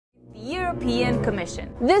European Commission.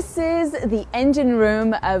 This is the engine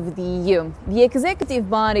room of the EU, the executive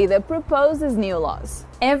body that proposes new laws.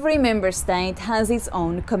 Every member state has its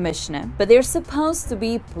own commissioner, but they're supposed to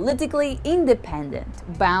be politically independent,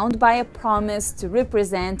 bound by a promise to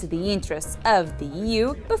represent the interests of the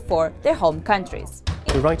EU before their home countries.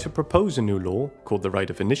 The right to propose a new law, called the right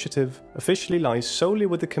of initiative, officially lies solely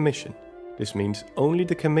with the Commission. This means only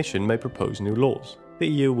the Commission may propose new laws. The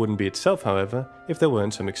EU wouldn't be itself, however, if there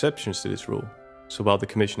weren't some exceptions to this rule. So while the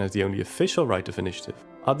Commission has the only official right of initiative,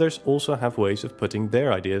 others also have ways of putting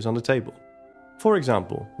their ideas on the table. For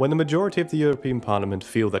example, when the majority of the European Parliament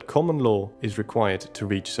feel that common law is required to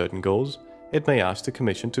reach certain goals, it may ask the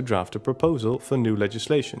Commission to draft a proposal for new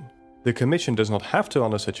legislation. The Commission does not have to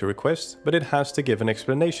honour such a request, but it has to give an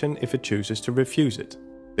explanation if it chooses to refuse it.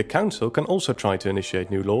 The Council can also try to initiate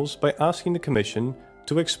new laws by asking the Commission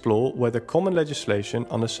to explore whether common legislation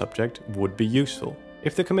on a subject would be useful.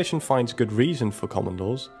 If the Commission finds good reason for common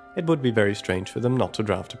laws, it would be very strange for them not to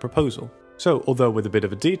draft a proposal. So, although with a bit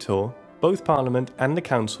of a detour, both Parliament and the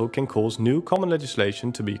Council can cause new common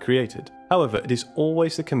legislation to be created. However, it is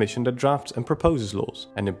always the Commission that drafts and proposes laws,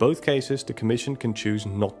 and in both cases the Commission can choose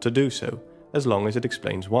not to do so, as long as it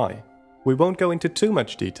explains why. We won't go into too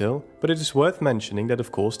much detail, but it is worth mentioning that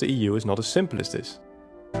of course the EU is not as simple as this.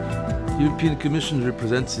 The European Commission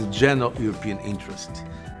represents the general European interest.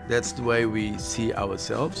 That's the way we see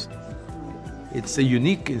ourselves. It's a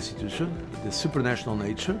unique institution, the supranational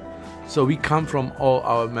nature. So we come from all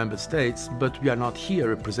our member states, but we are not here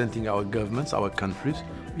representing our governments, our countries.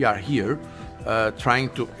 We are here trying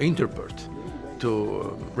to interpret,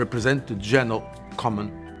 to represent the general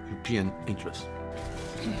common European interest.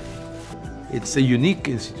 It's a unique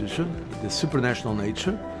institution, the supranational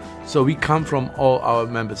nature. So we come from all our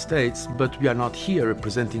member states, but we are not here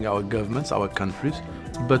representing our governments, our countries.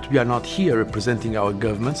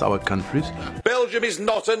 Belgium is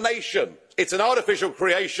not a nation. It's an artificial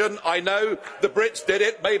creation. I know the Brits did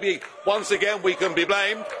it. Maybe once again we can be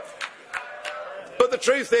blamed. But the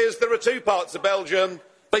truth is there are two parts of Belgium.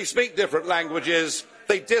 They speak different languages.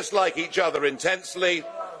 They dislike each other intensely.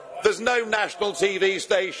 There's no national TV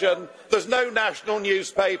station. There's no national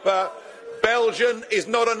newspaper. Belgium is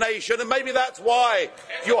not a nation, and maybe that's why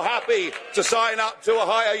you're happy to sign up to a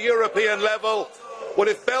higher European level. Well,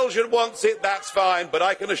 if Belgium wants it, that's fine, but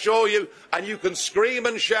I can assure you, and you can scream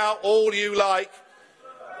and shout all you like,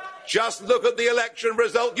 just look at the election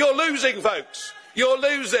result. You're losing, folks. You're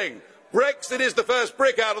losing. Brexit is the first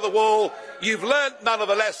brick out of the wall. You've learnt none of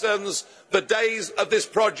the lessons. The days of this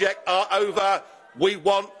project are over. We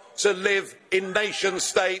want to live in nation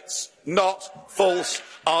states, not false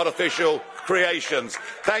artificial creations.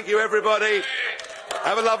 Thank you, everybody.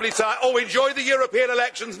 Have a lovely time. Oh, enjoy the European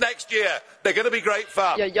elections next year. They're going to be great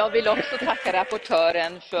fun. Ja, jag vill också tacka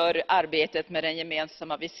rapportören för arbetet med den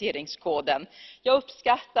gemensamma viseringskoden. Jag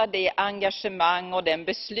uppskattar det engagemang och den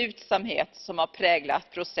beslutsamhet som har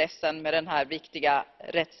präglat processen med den här viktiga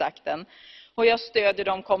rättsakten. Och jag stöder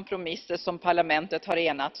de kompromisser som parlamentet har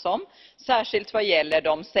enats om, särskilt vad gäller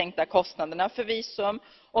de sänkta kostnaderna för visum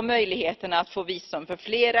och möjligheterna att få visum för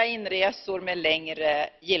flera inresor med längre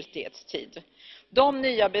giltighetstid. De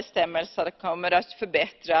nya bestämmelserna kommer att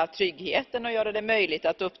förbättra tryggheten och göra det möjligt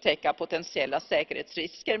att upptäcka potentiella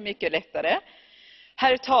säkerhetsrisker mycket lättare.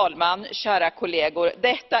 Herr talman, kära kollegor,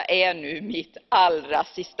 detta är nu mitt allra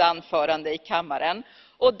sista anförande i kammaren.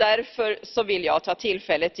 Och därför så vill jag ta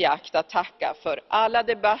tillfället i akt att tacka för alla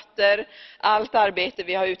debatter, allt arbete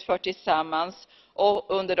vi har utfört tillsammans och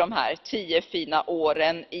under de här 10 fina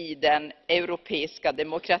åren i den europeiska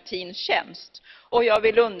demokratins tjänst. Och jag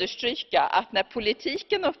vill understryka att när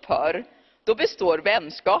politiken upphör, då består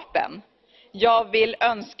vänskapen. Jag vill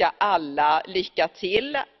önska alla lycka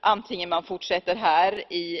till, antingen man fortsätter här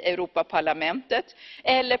i Europaparlamentet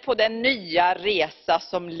eller på den nya resa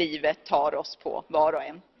som livet tar oss på, var och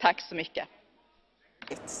en. Tack så mycket.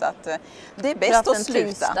 Så att det är bäst att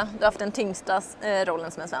sluta. Du har haft den tyngsta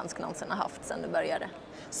rollen som en svensk någonsin har haft sedan du började.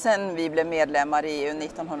 Sen vi blev medlemmar i EU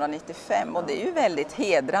 1995, och det är ju väldigt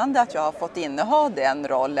hedrande att jag har fått inneha den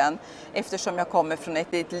rollen eftersom jag kommer från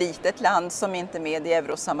ett litet land som inte är med i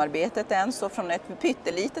eurosamarbetet än, så från ett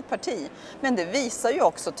pyttelitet parti. Men det visar ju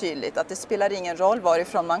också tydligt att det spelar ingen roll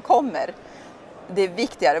varifrån man kommer. Det är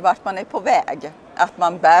viktigare vart man är på väg, att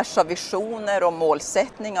man bärs av visioner och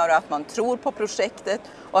målsättningar och att man tror på projektet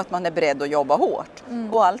och att man är beredd att jobba hårt.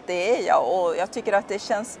 Och allt det är jag, och jag tycker att det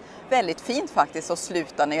känns väldigt fint faktiskt att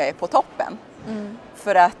sluta när jag är på toppen.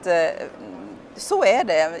 För att så är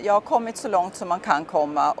det, jag har kommit så långt som man kan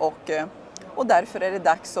komma, och Och därför är det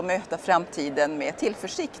dags att möta framtiden med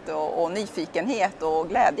tillförsikt och nyfikenhet och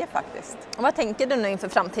glädje faktiskt. Och vad tänker du nu inför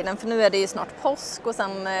framtiden? För nu är det ju snart påsk och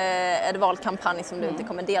sen är det valkampanj som du inte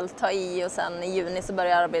kommer delta i och sen i juni så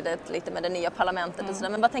börjar arbetet lite med det nya parlamentet och sådär.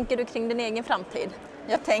 Men vad tänker du kring din egen framtid?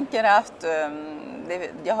 Jag tänker att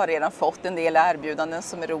jag har redan fått en del erbjudanden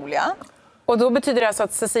som är roliga. Och då betyder det alltså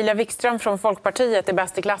att Cecilia Wikström från Folkpartiet är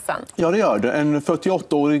bäst i klassen? Ja, det gör det. En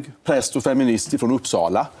 48-årig präst och feminist från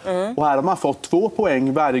Uppsala. Och här har man fått 2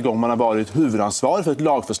 poäng varje gång man har varit huvudansvarig för ett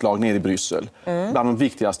lagförslag nere i Bryssel. Bland de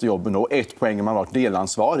viktigaste jobben då. 1 poäng när man har varit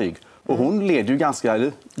delansvarig. Och hon leder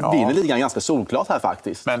ju vinner ligan ganska solklart här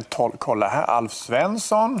faktiskt. Men kolla här, Alf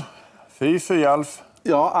Svensson. Fy Alf.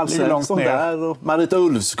 Ja, Alf Svensson där och Marita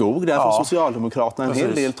Ulfskog där från Socialdemokraterna. En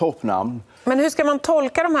hel del toppnamn. Men hur ska man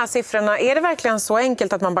tolka de här siffrorna? Är det verkligen så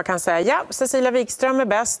enkelt att man bara kan säga ja, Cecilia Wikström är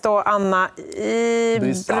bäst och Anna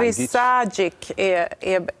Ibrisagic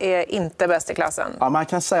är inte bäst i klassen? Ja, man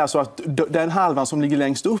kan säga så att den halvan som ligger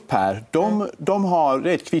längst upp här, de har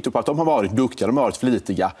ett kvitto på att de har varit duktiga, de har varit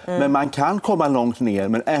flitiga. Men man kan komma långt ner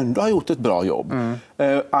men ändå ha gjort ett bra jobb.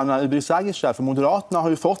 Anna Ibrisagic där för Moderaterna har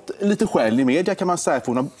ju fått lite skäll i media kan man säga, för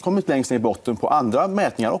hon har kommit längst ner i botten på andra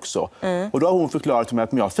mätningar också. Och då har hon förklarat till mig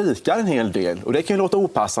att jag fikar en hel del. Och det kan ju låta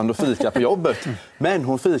opassande att fika på jobbet. Men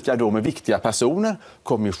hon fikar då med viktiga personer,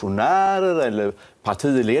 kommissionärer eller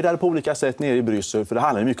partiledare på olika sätt nere i Bryssel. För det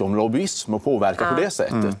handlar ju mycket om lobbyism och påverka på det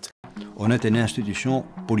sättet. On est en institution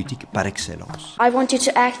politique par excellence. I want you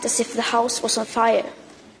to act as if the house was on fire.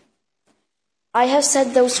 I have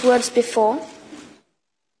said those words before.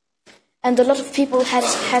 And a lot of people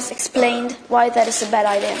has explained why that is a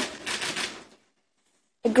bad idea.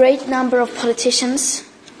 A great number of politicians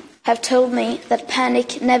have told me that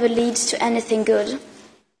panic never leads to anything good.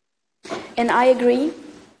 And I agree.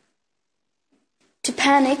 To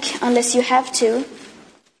panic unless you have to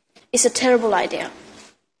is a terrible idea.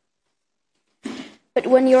 But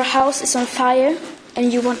when your house is on fire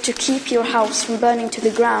and you want to keep your house from burning to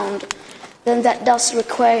the ground, then that does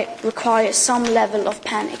require some level of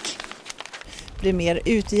panic. Blir mer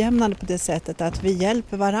utjämnande på det sättet att vi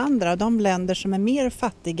hjälper varandra och de länder som är mer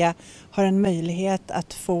fattiga har en möjlighet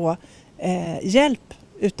att få hjälp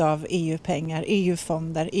utav EU-pengar,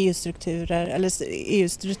 EU-fonder, EU-strukturer eller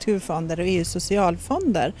EU-strukturfonder och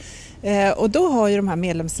EU-socialfonder. Och då har ju de här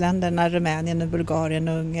medlemsländerna, Rumänien, Bulgarien,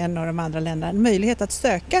 Ungern och de andra länderna en möjlighet att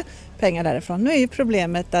söka pengar därifrån. Nu är ju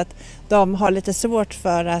problemet att de har lite svårt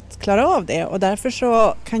för att klara av det och därför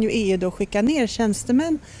så kan ju EU då skicka ner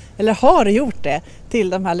tjänstemän eller har gjort det till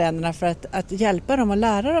de här länderna för att hjälpa dem och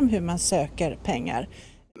lära dem hur man söker pengar.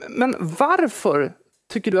 Men varför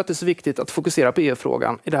tycker du att det är så viktigt att fokusera på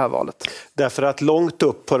EU-frågan i det här valet? Därför att långt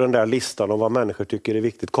upp på den där listan om vad människor tycker är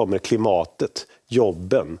viktigt kommer klimatet,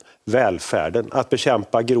 jobben, välfärden, att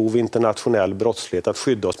bekämpa grov internationell brottslighet, att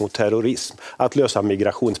skydda oss mot terrorism, att lösa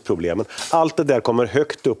migrationsproblemen. Allt det där kommer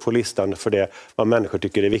högt upp på listan för det vad människor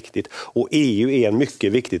tycker är viktigt. Och EU är en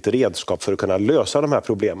mycket viktigt redskap för att kunna lösa de här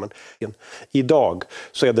problemen. Idag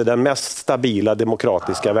så är det den mest stabila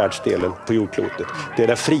demokratiska världsdelen på jordklotet. Det är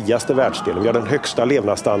den friaste världsdelen. Vi har den högsta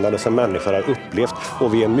levnadsstandarden som människor har upplevt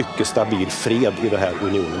och vi är en mycket stabil fred i den här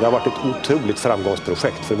unionen. Det har varit ett otroligt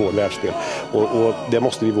framgångsprojekt för vår världsdel och det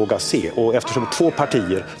måste vi våga se. Och eftersom 2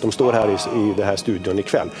 partier, de står här i den här studion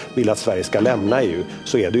ikväll, vill att Sverige ska lämna EU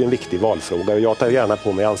så är det ju en viktig valfråga. Och jag tar gärna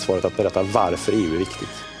på mig ansvaret att berätta varför EU är viktigt.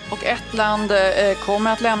 Och ett land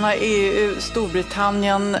kommer att lämna EU,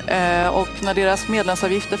 Storbritannien, och när deras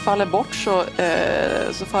medlemsavgifter faller bort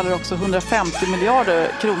så faller också 150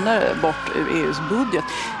 miljarder kronor bort ur EUs budget.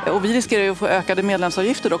 Och vi riskerar ju att få ökade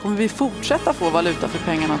medlemsavgifter. Då kommer vi fortsätta få valuta för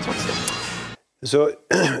pengarna trots det. Så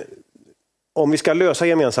om vi ska lösa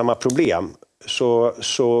gemensamma problem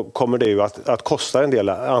så kommer det ju att kosta en del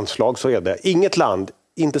anslag, så är det. Inget land,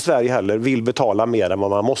 inte Sverige heller, vill betala mer än vad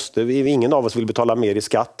man måste. Ingen av oss vill betala mer i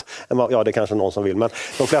skatt. Ja, det är kanske någon som vill, men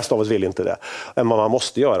de flesta av oss vill inte det. Än vad man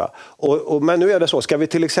måste göra. Men nu är det så, ska vi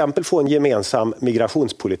till exempel få en gemensam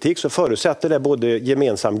migrationspolitik så förutsätter det både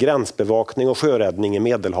gemensam gränsbevakning och sjöräddning i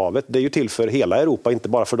Medelhavet. Det är ju till för hela Europa, inte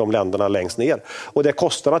bara för de länderna längst ner. Och det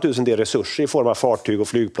kostar naturligtvis en del resurser i form av fartyg och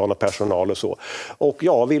flygplan och personal och så. Och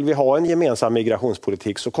ja, vill vi ha en gemensam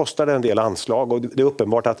migrationspolitik så kostar det en del anslag. Och det är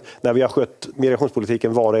uppenbart att när vi har skött migrationspolitiken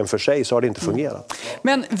var och en för sig så har det inte fungerat.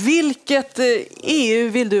 Men vilket EU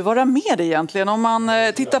vill du vara med egentligen? Om man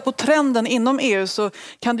tittar på trenden inom EU så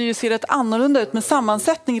kan det ju se rätt annorlunda ut med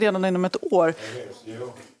sammansättning redan inom ett år.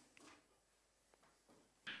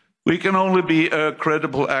 We can only be a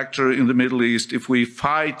credible actor in the Middle East if we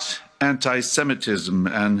fight anti-Semitism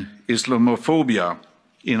and Islamophobia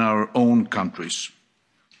in our own countries.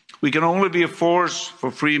 We can only be a force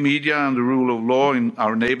for free media and the rule of law in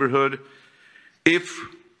our neighborhood if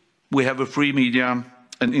we have a free media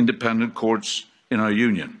and independent courts in our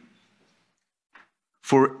union.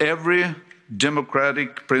 For every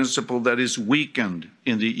democratic principle that is weakened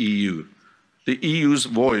in the EU's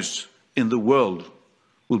voice in the world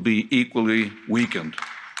will be equally weakened.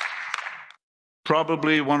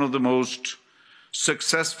 Probably one of the most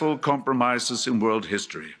successful compromises in world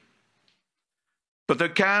history. But there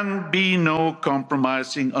can be no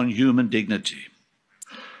compromising on human dignity.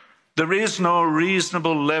 There is no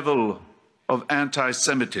reasonable level of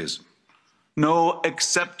anti-Semitism, no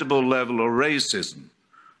acceptable level of racism,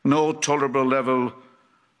 no tolerable level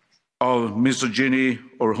of misogyny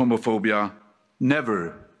or homophobia.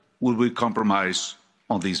 Never will we compromise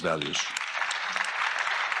on these values.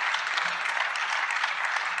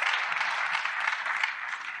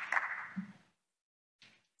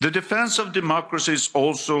 The defense of democracy is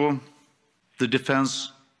also the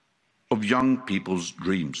defense of young people's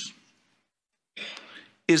dreams.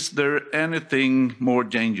 Is there anything more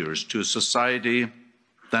dangerous to a society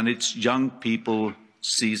than its young people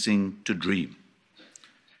ceasing to dream?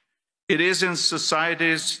 It is in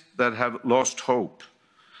societies that have lost hope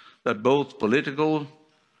that both political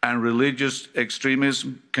and religious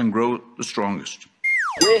extremism can grow the strongest.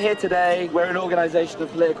 We're here today, we're an organisation, a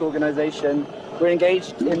political organisation. We're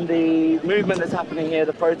engaged in the movement that's happening here,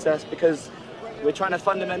 the protest, because we're trying to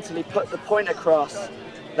fundamentally put the point across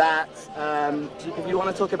that if you want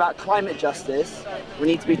to talk about climate justice, we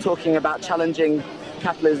need to be talking about challenging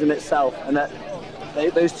capitalism itself, and that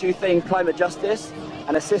those two things, climate justice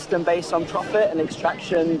and a system based on profit and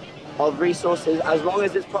extraction of resources, as long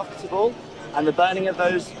as it's profitable, and the burning of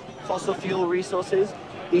those fossil fuel resources,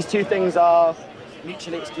 these two things are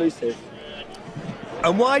mutually exclusive.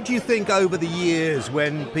 And why do you think over the years,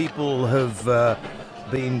 when people have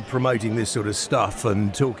been promoting this sort of stuff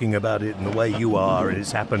and talking about it in the way you are, and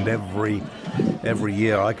it's happened every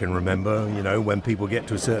year I can remember, you know, when people get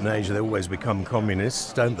to a certain age they always become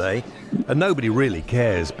communists, don't they? And nobody really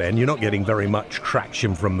cares, Ben. You're not getting very much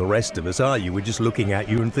traction from the rest of us, are you? We're just looking at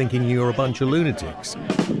you and thinking you're a bunch of lunatics.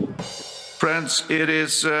 Friends, it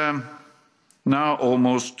is now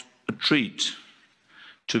almost a treat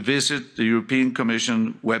to visit the European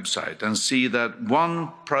Commission website and see that one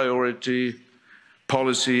priority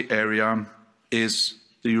policy area is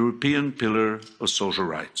the European Pillar of Social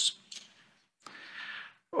Rights.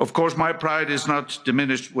 Of course, my pride is not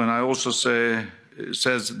diminished when I also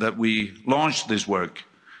says that we launched this work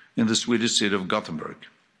in the Swedish city of Gothenburg.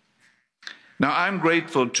 Now, I'm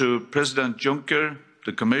grateful to President Juncker,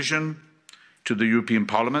 the Commission, to the European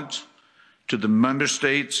Parliament, to the member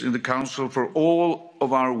states in the Council for all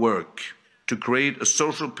of our work to create a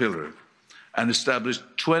social pillar and establish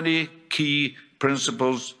 20 key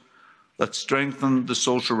principles that strengthen the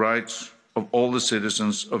social rights of all the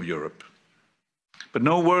citizens of Europe. But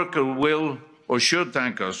no worker will or should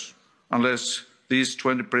thank us unless these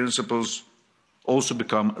 20 principles also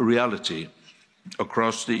become a reality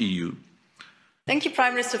across the EU. Thank you,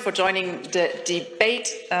 Prime Minister, for joining the debate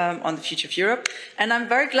on the future of Europe. And I'm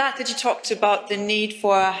very glad that you talked about the need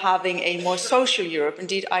for having a more social Europe.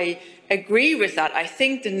 Indeed, I agree with that. I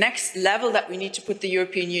think the next level that we need to put the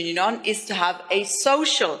European Union on is to have a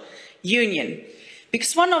social union.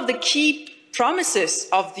 Because one of the key promises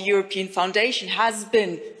of the European Foundation has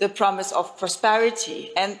been the promise of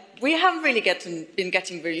prosperity. And we haven't really been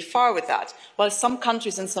getting very far with that. While some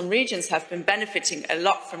countries and some regions have been benefiting a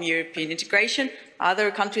lot from European integration,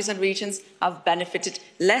 other countries and regions have benefited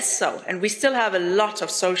less so. And we still have a lot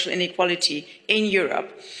of social inequality in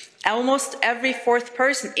Europe. Almost every fourth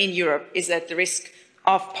person in Europe is at the risk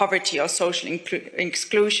of poverty or social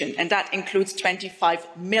exclusion, and that includes 25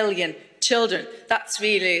 million children. That's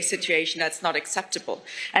really a situation that's not acceptable.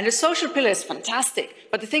 And the social pillar is fantastic,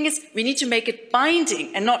 but the thing is, we need to make it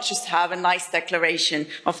binding and not just have a nice declaration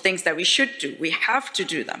of things that we should do. We have to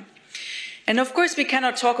do them. And of course, we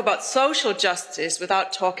cannot talk about social justice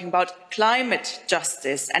without talking about climate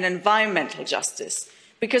justice and environmental justice,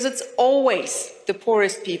 because it's always the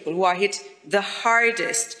poorest people who are hit the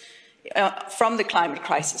hardest from the climate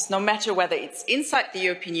crisis, no matter whether it's inside the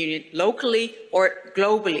European Union, locally or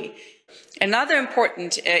globally. Another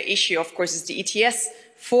important issue, of course, is the ETS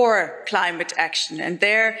for climate action. And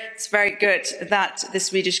there it's very good that the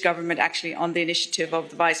Swedish government, actually on the initiative of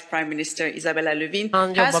the Vice Prime Minister Isabella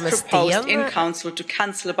Lövin, has proposed in Council to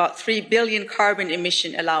cancel about 3 billion carbon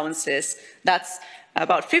emission allowances. That's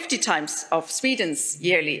about 50 times of Sweden's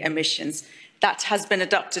yearly emissions. That has been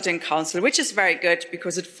adopted in Council, which is very good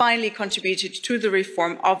because it finally contributed to the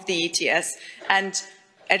reform of the ETS and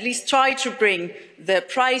at least try to bring the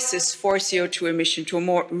prices for CO2 emission to a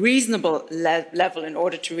more reasonable level in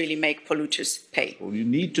order to really make polluters pay. Well, you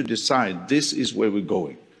need to decide this is where we're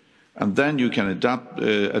going. And then you can adapt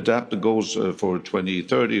the goals for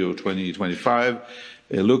 2030 or 2025,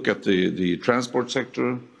 look at the transport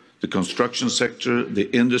sector, the construction sector, the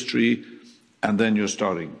industry, and then you're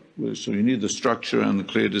starting. So you need the structure and the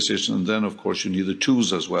clear decision, and then of course you need the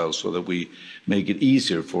tools as well, so that we make it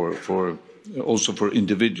easier also for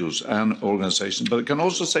individuals and organizations. But I can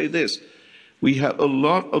also say this, we have a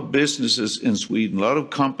lot of businesses in Sweden, a lot of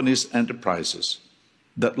companies, enterprises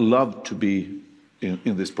that love to be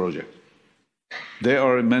in this project. They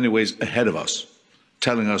are in many ways ahead of us,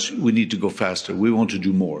 telling us we need to go faster, we want to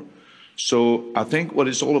do more. So I think what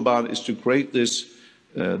it's all about is to create this,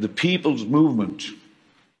 the people's movement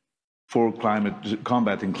for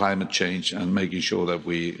combating climate change and making sure that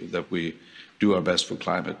we do our best for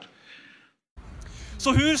climate.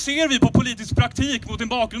 Så hur ser vi på politisk praktik mot en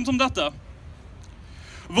bakgrund som detta?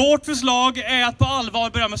 Vårt förslag är att på allvar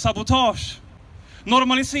börja med sabotage.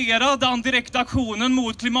 Normalisera den direkta aktionen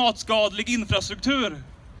mot klimatskadlig infrastruktur.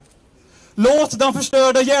 Låt den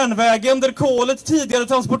förstörda järnvägen där kolet tidigare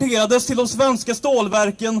transporterades till de svenska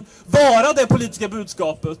stålverken vara det politiska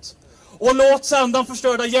budskapet. Och låt sedan den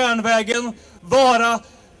förstörda järnvägen vara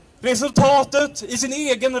resultatet i sin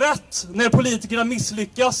egen rätt när politikerna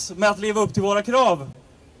misslyckas med att leva upp till våra krav.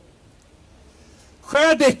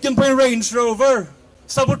 Skär däcken på en Range Rover.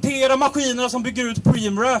 Sabotera maskinerna som bygger ut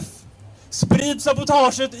Preemraff. Sprid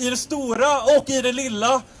sabotaget i det stora och i det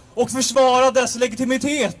lilla och försvara dess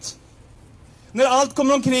legitimitet. När allt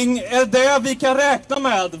kommer omkring är det vi kan räkna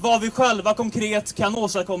med vad vi själva konkret kan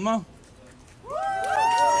åstadkomma.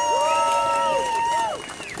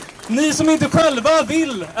 Ni som inte själva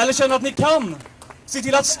vill eller känner att ni kan, se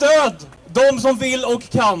till att stöd de som vill och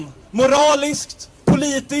kan. Moraliskt,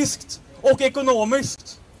 politiskt och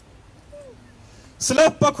ekonomiskt.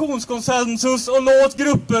 Släpp aktionskonsensus och låt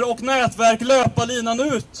grupper och nätverk löpa linan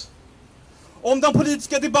ut. Om den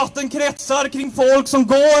politiska debatten kretsar kring folk som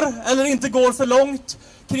går eller inte går för långt,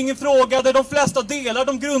 kring en fråga där de flesta delar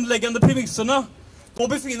de grundläggande premisserna, då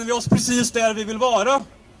befinner vi oss precis där vi vill vara.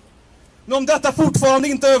 Men om detta fortfarande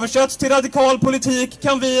inte översätts till radikal politik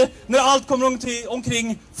kan vi, när allt kommer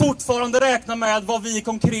omkring, fortfarande räkna med vad vi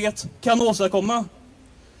konkret kan åstadkomma.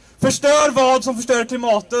 Förstör vad som förstör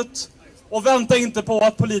klimatet och vänta inte på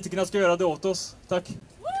att politikerna ska göra det åt oss. Tack.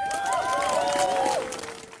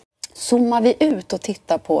 Zoomar vi ut och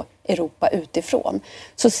tittar på Europa utifrån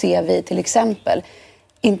så ser vi till exempel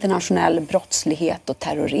internationell brottslighet och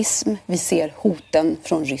terrorism. Vi ser hoten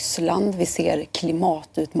från Ryssland, vi ser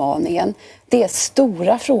klimatutmaningen. Det är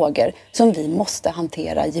stora frågor som vi måste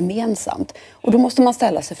hantera gemensamt. Och då måste man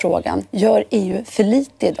ställa sig frågan, gör EU för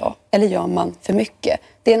lite idag eller gör man för mycket?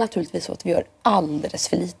 Det är naturligtvis så att vi gör alldeles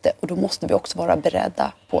för lite och då måste vi också vara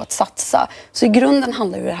beredda på att satsa. Så i grunden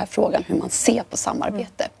handlar ju den här frågan hur man ser på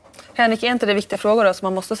samarbete. Henrik, är inte det viktiga frågor då som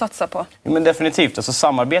man måste satsa på? Ja, men definitivt. Alltså,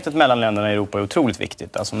 samarbetet mellan länderna i Europa är otroligt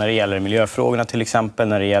viktigt. Alltså, när det gäller miljöfrågorna till exempel,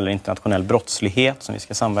 när det gäller internationell brottslighet som vi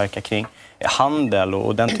ska samverka kring, handel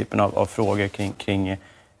och den typen av frågor kring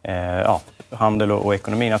handel och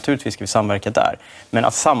ekonomi. Naturligtvis ska vi samverka där. Men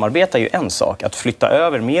att samarbeta är ju en sak. Att flytta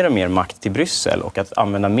över mer och mer makt till Bryssel och att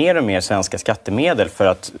använda mer och mer svenska skattemedel för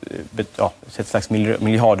att sätta ett slags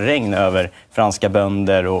miljardregn över franska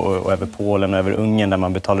bönder och över Polen och över Ungern där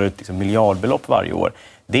man betalar ut liksom miljardbelopp varje år.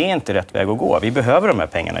 Det är inte rätt väg att gå. Vi behöver de här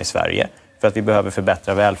pengarna i Sverige för att vi behöver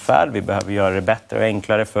förbättra välfärd. Vi behöver göra det bättre och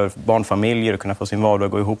enklare för barnfamiljer att kunna få sin vardag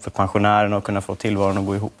att gå ihop, för pensionärerna att kunna få tillvaron att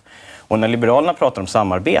gå ihop. Och när Liberalerna pratar om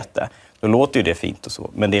samarbete, då låter ju det fint och så.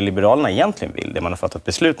 Men det Liberalerna egentligen vill, det man har fattat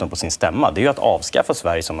beslut om på sin stämma, det är ju att avskaffa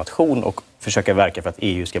Sverige som nation och försöka verka för att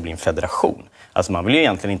EU ska bli en federation. Alltså man vill ju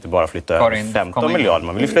egentligen inte bara flytta över 15 miljarder,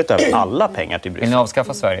 man vill ju flytta över alla pengar till Bryssel. Vill ni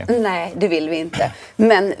avskaffa Sverige? Nej, det vill vi inte.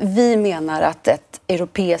 Men vi menar att ett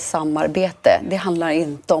europeiskt samarbete, det handlar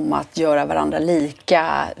inte om att göra varandra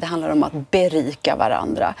lika, det handlar om att berika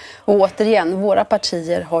varandra. Och återigen, våra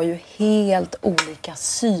partier har ju helt olika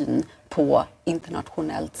syn på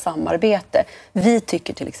internationellt samarbete. Vi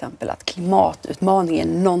tycker till exempel att klimatutmaningen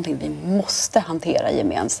är någonting vi måste hantera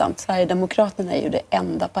gemensamt. Sverigedemokraterna är ju det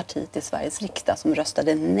enda partiet i Sveriges riksdag som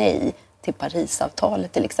röstade nej till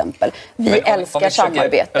Parisavtalet till exempel. Vi älskar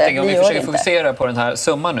samarbete. Om vi försöker fokusera på den här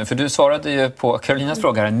summan nu, för du svarade ju på Karolinas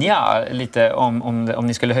fråga lite om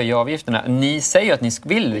ni skulle höja avgifterna. Ni säger att ni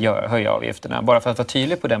vill höja avgifterna, bara för att vara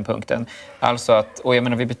tydlig på den punkten. Alltså att, och jag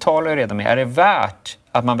menar, vi betalar ju redan med. Är det värt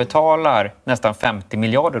att man betalar nästan 50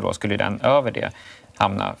 miljarder då, skulle den över det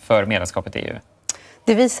hamna för medlemskapet i EU?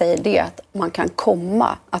 Det vi säger är att man kan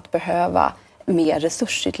komma att behöva mer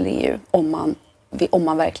resurser till EU om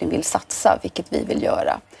man verkligen vill satsa, vilket vi vill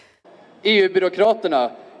göra.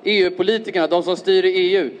 EU-byråkraterna, EU-politikerna, de som styr i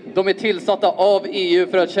EU, de är tillsatta av EU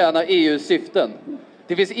för att tjäna EUs syften.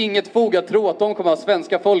 Det finns inget fog att tro att de kommer att ha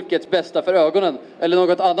svenska folkets bästa för ögonen, eller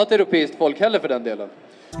något annat europeiskt folk heller för den delen.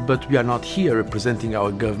 But we are not here representing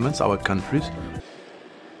our governments, our countries.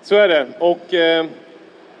 Så är det. Och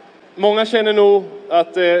många känner nog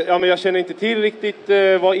att men jag känner inte till riktigt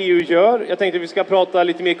vad EU gör. Jag tänkte att vi ska prata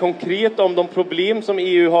lite mer konkret om de problem som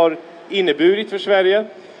EU har inneburit för Sverige.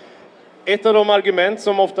 Ett av de argument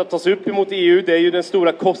som ofta tas upp emot EU, det är ju den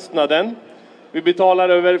stora kostnaden. Vi betalar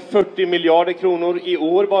över 40 miljarder kronor i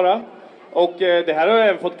år bara. Och det här har jag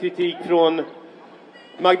även fått kritik från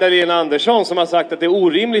Magdalena Andersson som har sagt att det är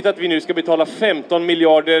orimligt att vi nu ska betala 15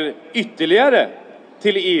 miljarder ytterligare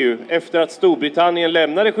till EU efter att Storbritannien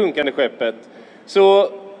lämnar det sjunkande skeppet. Så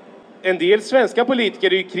en del svenska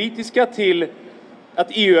politiker är ju kritiska till att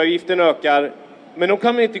EU-avgiften ökar, men de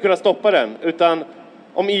kan inte kunna stoppa den. Utan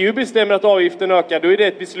om EU bestämmer att avgiften ökar, då är det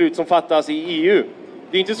ett beslut som fattas i EU.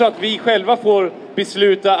 Det är inte så att vi själva får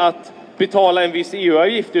besluta att betala en viss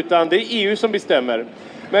EU-avgift, utan det är EU som bestämmer.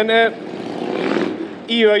 Men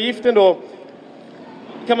EU-avgiften då,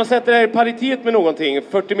 kan man sätta det här i paritet med någonting?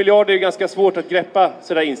 40 miljarder är ganska svårt att greppa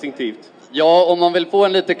sådär instinktivt. Ja, om man vill få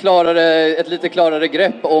ett lite klarare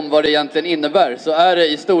grepp om vad det egentligen innebär, så är det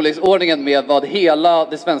i storleksordningen med vad hela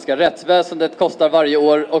det svenska rättsväsendet kostar varje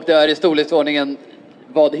år, och det är i storleksordningen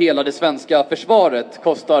vad hela det svenska försvaret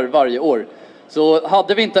kostar varje år. Så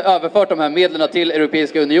hade vi inte överfört de här medlen till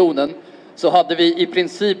Europeiska unionen, så hade vi i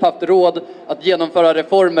princip haft råd att genomföra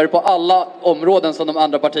reformer på alla områden som de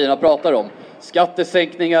andra partierna pratar om.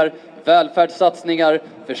 Skattesänkningar, välfärdssatsningar,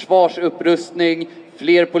 försvarsupprustning,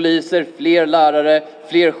 fler poliser, fler lärare,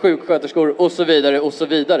 fler sjuksköterskor och så vidare och så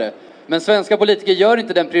vidare. Men svenska politiker gör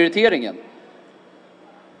inte den prioriteringen.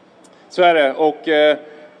 Så är det. Och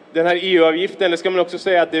den här EU-avgiften, det ska man också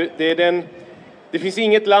säga att det finns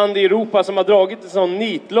inget land i Europa som har dragit en sån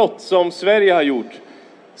nitlott som Sverige har gjort.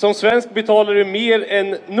 Som svensk betalar du mer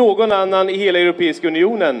än någon annan i hela Europeiska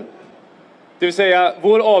unionen. Det vill säga,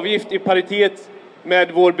 vår avgift i paritet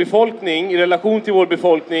med vår befolkning, i relation till vår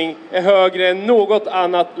befolkning, är högre än något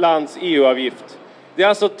annat lands EU-avgift. Det är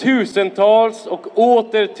alltså tusentals och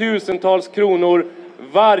åter tusentals kronor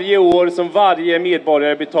varje år som varje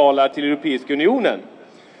medborgare betalar till Europeiska unionen.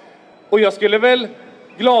 Och jag skulle väl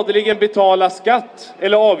gladeligen betala skatt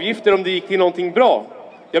eller avgifter om det gick till någonting bra.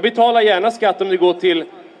 Jag betalar gärna skatt om det går till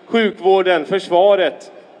sjukvården,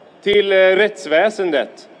 försvaret, till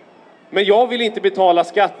rättsväsendet. Men jag vill inte betala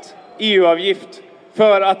skatt, EU-avgift,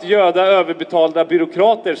 för att göda överbetalda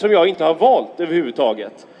byråkrater som jag inte har valt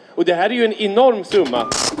överhuvudtaget. Och det här är ju en enorm summa.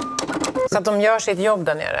 Så att de gör sitt jobb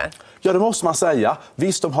där nere? Ja, det måste man säga.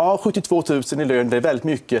 Visst, de har 72 000 i lön, det är väldigt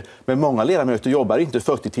mycket. Men många ledamöter jobbar inte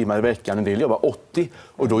 40 timmar i veckan, en del jobbar 80.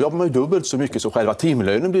 Och då jobbar man ju dubbelt så mycket, så själva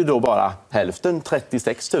timlönen blir då bara hälften,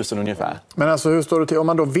 36 000 ungefär. Men alltså, hur står det till om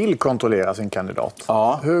man då vill kontrollera sin kandidat?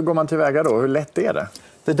 Ja. Hur går man tillväga då? Hur lätt är det?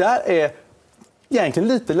 Det där är egentligen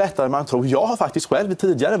lite lättare än man tror. Jag har faktiskt själv i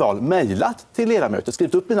tidigare val mejlat till ledamöter,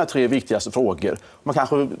 skrivit upp mina 3 viktigaste frågor. Man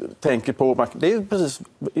kanske tänker på, det är precis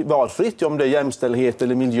valfritt om det är jämställdhet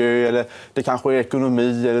eller miljö, eller det kanske är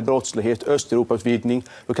ekonomi eller brottslighet, Östeuropautvidgning.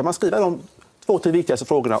 Då kan man skriva de 2-3 viktigaste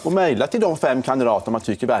frågorna och mejla till de 5 kandidater man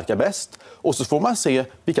tycker verkar bäst. Och så får man se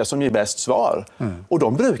vilka som ger bäst svar. Och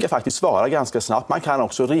de brukar faktiskt svara ganska snabbt. Man kan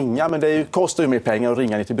också ringa, men det kostar ju mer pengar att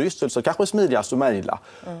ringa ner till Bryssel, så kanske smidigast att mejla.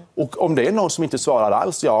 Och om det är någon som inte svarar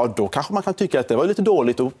alls, ja, då kanske man kan tycka att det var lite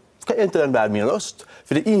dåligt och är inte den värd min röst.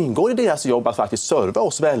 För det ingår i deras jobb att faktiskt serva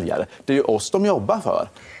oss väljare. Det är ju oss de jobbar för.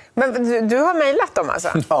 Men du har mejlat dem alltså?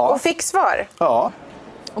 Ja. Och fick svar? Ja.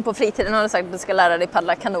 Och på fritiden har du sagt att du ska lära dig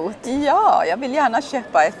paddla kanot. Ja, jag vill gärna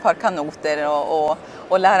köpa ett par kanoter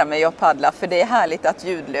och lära mig att paddla. För det är härligt att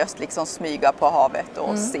ljudlöst liksom smyga på havet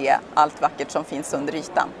och se allt vackert som finns under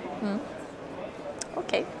ytan.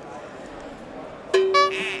 Okej.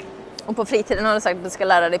 Och på fritiden har du sagt att du ska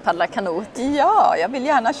lära dig paddla kanot. Ja, jag vill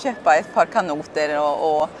gärna köpa ett par kanoter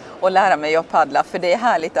och lära mig att paddla. För det är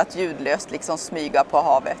härligt att ljudlöst liksom smyga på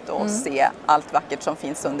havet och se allt vackert som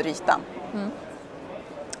finns under ytan.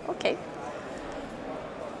 Okay.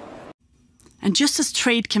 And just as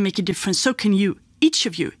trade can make a difference, so can you, each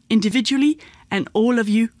of you, individually and all of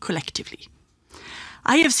you collectively.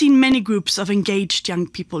 I have seen many groups of engaged young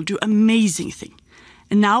people do amazing things,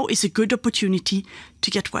 and now is a good opportunity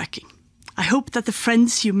to get working. I hope that the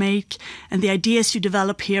friends you make and the ideas you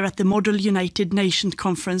develop here at the Model United Nations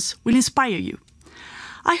Conference will inspire you.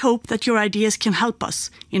 I hope that your ideas can help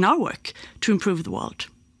us in our work to improve the world.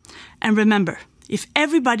 And remember, If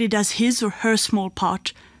everybody does his or her small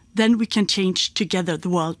part, then we can change together the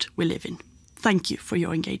world we live in. Thank you for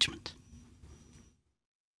your engagement.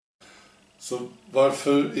 Så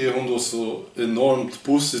varför är hon då så enormt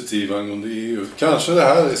positiv angående EU? Kanske det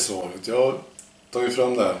här är svaret. Jag har tagit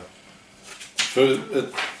fram det här. För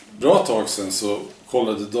ett bra tag sedan så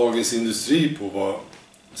kollade Dagens Industri på vad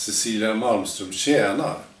Cecilia Malmström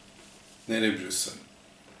tjänar nere i Bryssel.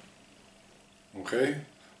 Okej?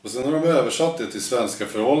 Och sen har de översatt det till svenska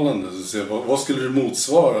förhållanden och ser vad skulle det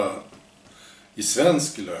motsvara i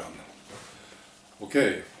svensk lön?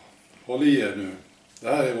 Okej, håll i er nu. Det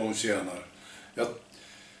här är vad hon tjänar.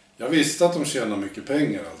 Jag visste att de tjänar mycket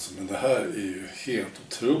pengar alltså, men det här är ju helt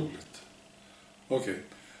otroligt. Okej.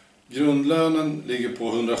 Grundlönen ligger på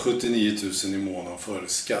 179 000 i månaden före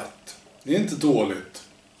skatt. Det är inte dåligt.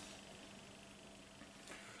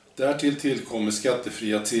 Därtill tillkommer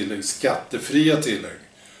skattefria tillägg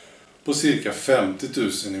på cirka 50 000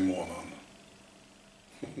 i månaden.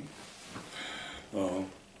 Ja.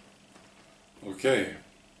 Okej.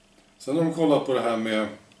 Sen har de kollat på det här med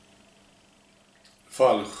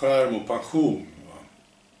fallskärm och pension.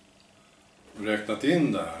 Och räknat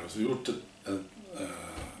in det här och så gjort en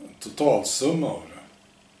totalsumma av det.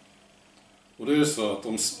 Och det är så att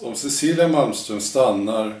om Cecilia Malmström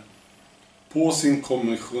stannar på sin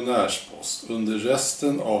kommissionärspost under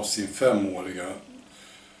resten av sin 5-åriga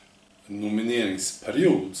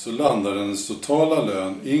nomineringsperiod så landar hennes totala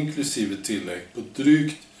lön inklusive tillägg på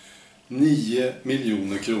drygt 9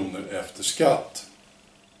 miljoner kronor efter skatt.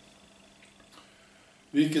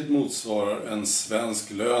 Vilket motsvarar en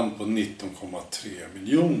svensk lön på 19,3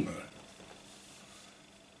 miljoner.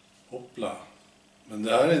 Hoppla. Men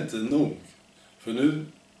det här är inte nog. För nu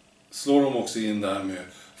slår de också in det här med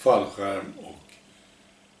fallskärm och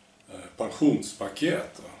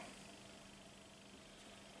pensionspaket.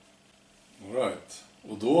 All right.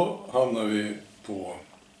 Och då hamnar vi på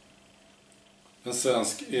en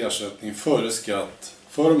svensk ersättning före skatt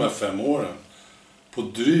för de här 5 åren på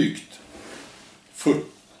drygt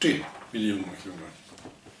 40 miljoner kronor.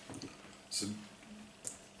 Så,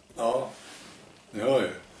 ja, ni hör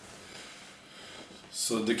ju.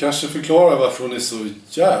 Så det kanske förklarar varför hon är så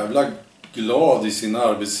jävla glad i sin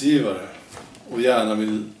arbetsgivare och gärna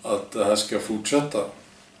vill att det här ska fortsätta.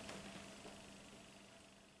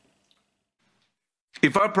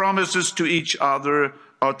 If our promises to each other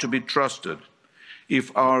are to be trusted,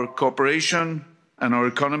 if our cooperation and our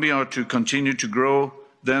economy are to continue to grow,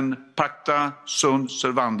 then pacta sunt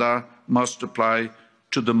servanda must apply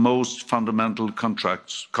to the most fundamental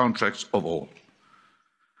contracts of all.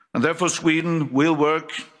 And therefore Sweden will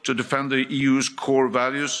work to defend the EU's core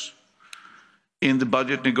values in the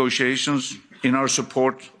budget negotiations, in our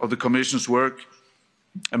support of the Commission's work,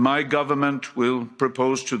 and my government will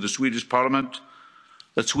propose to the Swedish Parliament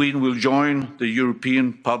that Sweden will join the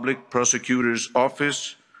European Public Prosecutor's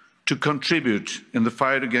Office to contribute in the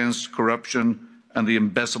fight against corruption and the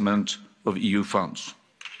embezzlement of EU funds.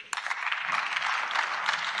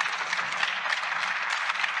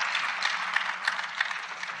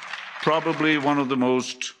 Probably one of the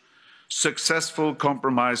most successful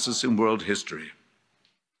compromises in world history.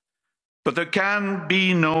 But there can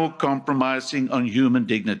be no compromising on human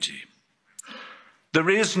dignity. There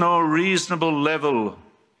is no reasonable level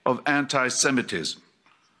of anti-Semitism,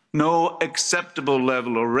 no acceptable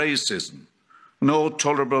level of racism, no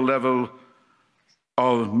tolerable level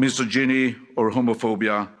of misogyny or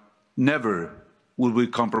homophobia. Never will we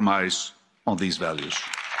compromise on these values.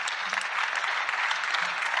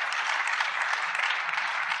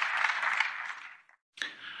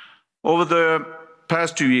 Over the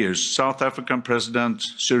past 2 years, South African President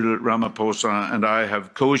Cyril Ramaphosa and I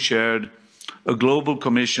have co-chaired a global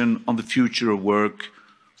commission on the future of work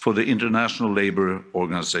for the International Labour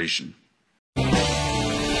Organization.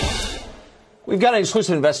 We've got an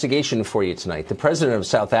exclusive investigation for you tonight. The president of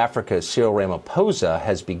South Africa, Cyril Ramaphosa,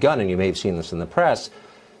 has begun, and you may have seen this in the press,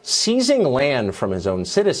 seizing land from his own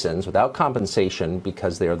citizens without compensation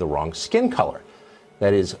because they are the wrong skin color.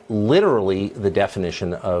 That is literally the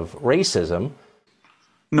definition of racism.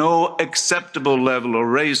 No acceptable level of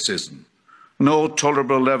racism, no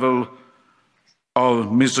tolerable level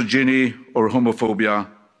of misogyny or homophobia.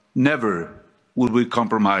 Never will we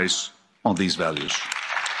compromise on these values.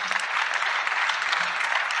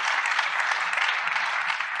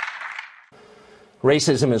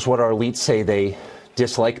 Racism is what our elites say they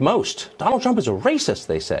dislike most. Donald Trump is a racist,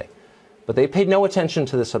 they say. But they paid no attention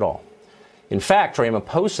to this at all. In fact,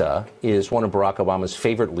 Ramaphosa is one of Barack Obama's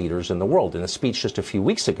favorite leaders in the world. In a speech just a few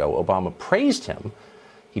weeks ago, Obama praised him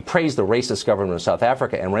He praised the racist government of South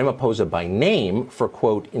Africa and Ramaphosa by name for,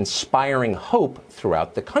 quote, inspiring hope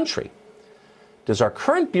throughout the country. Does our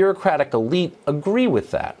current bureaucratic elite agree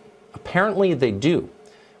with that? Apparently they do.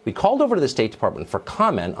 We called over to the State Department for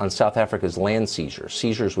comment on South Africa's land seizures,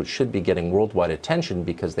 seizures which should be getting worldwide attention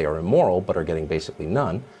because they are immoral but are getting basically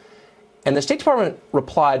none. And the State Department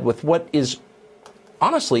replied with what is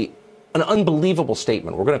honestly an unbelievable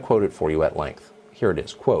statement. We're going to quote it for you at length. Here it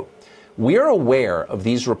is, quote, "We are aware of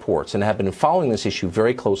these reports and have been following this issue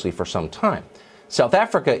very closely for some time. South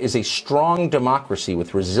Africa is a strong democracy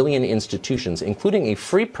with resilient institutions, including a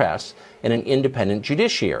free press and an independent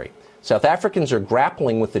judiciary. South Africans are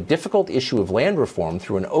grappling with the difficult issue of land reform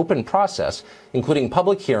through an open process, including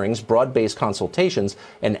public hearings, broad-based consultations,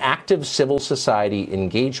 and active civil society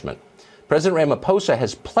engagement. President Ramaphosa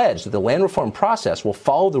has pledged that the land reform process will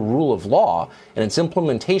follow the rule of law and its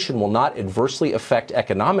implementation will not adversely affect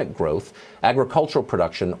economic growth, agricultural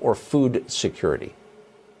production, or food security."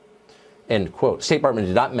 End quote. State Department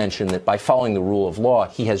did not mention that by following the rule of law,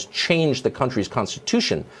 he has changed the country's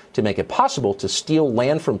constitution to make it possible to steal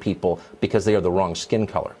land from people because they are the wrong skin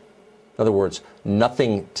color. In other words,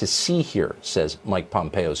 nothing to see here, says Mike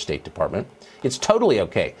Pompeo's State Department. It's totally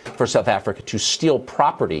okay for South Africa to steal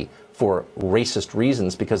property for racist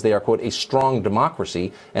reasons because they are, quote, a strong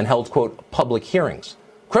democracy and held, quote, public hearings.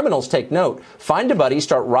 Criminals, take note, find a buddy,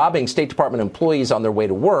 start robbing State Department employees on their way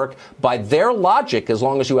to work. By their logic, as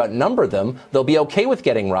long as you outnumber them, they'll be okay with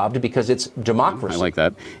getting robbed because it's democracy. I like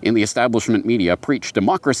that. In the establishment media, preach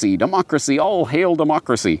democracy, democracy, all hail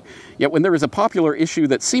democracy. Yet when there is a popular issue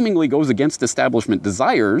that seemingly goes against establishment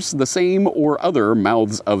desires, the same or other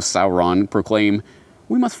mouths of Sauron proclaim,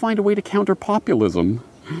 we must find a way to counter populism,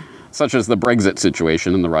 such as the Brexit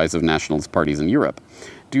situation and the rise of nationalist parties in Europe.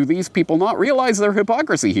 Do these people not realize their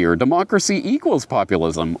hypocrisy here? Democracy equals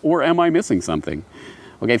populism, or am I missing something?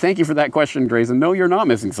 Okay, thank you for that question, Drazen. No, you're not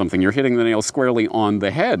missing something. You're hitting the nail squarely on the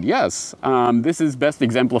head. Yes, this is best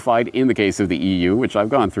exemplified in the case of the EU, which I've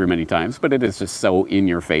gone through many times, but it is just so in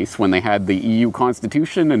your face when they had the EU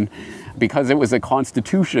constitution, and because it was a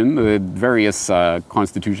constitution, the various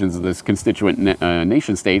constitutions of this constituent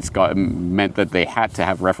nation states meant that they had to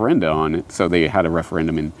have referenda on it. So they had a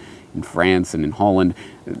referendum in France and in Holland.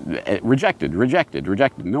 Rejected.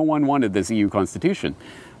 No one wanted this EU constitution.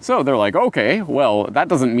 So they're like, okay, well, that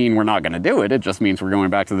doesn't mean we're not going to do it. It just means we're going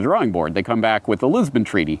back to the drawing board. They come back with the Lisbon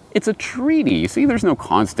Treaty. It's a treaty. See, there's no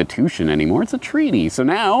constitution anymore. It's a treaty. So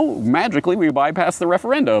now, magically, we bypass the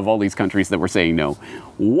referenda of all these countries that were saying no.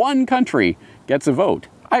 One country gets a vote,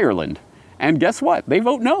 Ireland. And guess what? They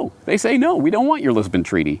vote no. They say, no, we don't want your Lisbon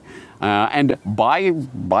Treaty. And by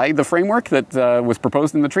the framework that was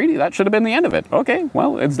proposed in the treaty, that should have been the end of it. Okay,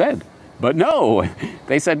 well, it's dead. But no,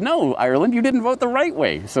 they said, no, Ireland, you didn't vote the right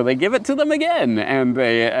way. So they give it to them again. And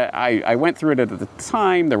I went through it at the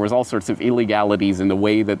time. There was all sorts of illegalities in the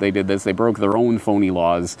way that they did this. They broke their own phony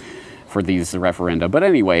laws for these referenda. But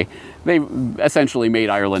anyway, they essentially made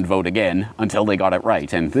Ireland vote again until they got it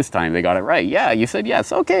right. And this time they got it right. Yeah, you said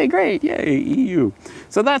yes. Okay, great. Yay, EU.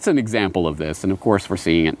 So that's an example of this. And of course, we're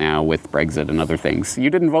seeing it now with Brexit and other things. You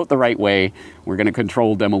didn't vote the right way. We're going to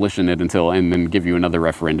control demolition it and then give you another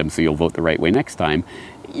referendum so you'll vote the right way next time.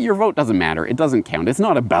 Your vote doesn't matter. It doesn't count. It's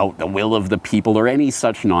not about the will of the people or any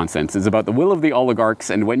such nonsense. It's about the will of the oligarchs.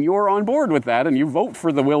 And when you're on board with that and you vote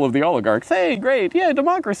for the will of the oligarchs, hey, great, yeah,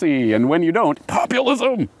 democracy. And when you don't,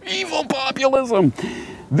 populism, evil populism.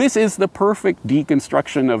 This is the perfect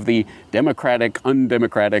deconstruction of the democratic,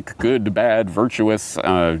 undemocratic, good, bad, virtuous,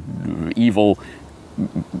 evil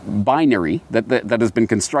binary that has been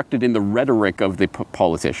constructed in the rhetoric of the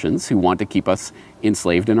politicians who want to keep us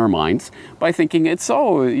enslaved in our minds by thinking it's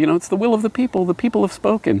the will of the people have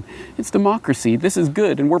spoken, it's democracy, this is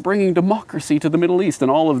good, and we're bringing democracy to the Middle East, and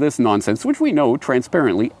all of this nonsense, which we know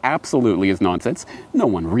transparently absolutely is nonsense. No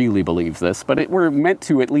one really believes this, but we're meant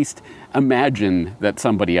to at least imagine that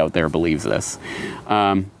somebody out there believes this.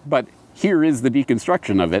 But here is the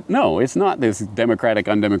deconstruction of it. No, it's not this democratic,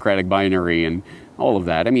 undemocratic binary and all of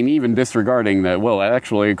that. I mean, even disregarding that, well,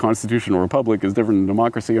 actually, a constitutional republic is different than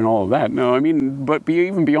democracy and all of that. No, I mean, but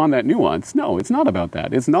even beyond that nuance, no, it's not about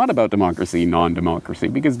that. It's not about democracy, non-democracy,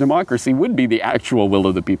 because democracy would be the actual will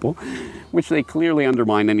of the people, which they clearly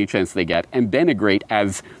undermine any chance they get and denigrate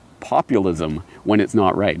as populism when it's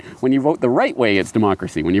not right. When you vote the right way, it's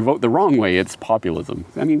democracy. When you vote the wrong way, it's populism.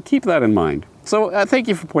 I mean, keep that in mind. So thank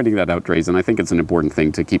you for pointing that out, Drazen. I think it's an important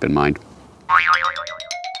thing to keep in mind.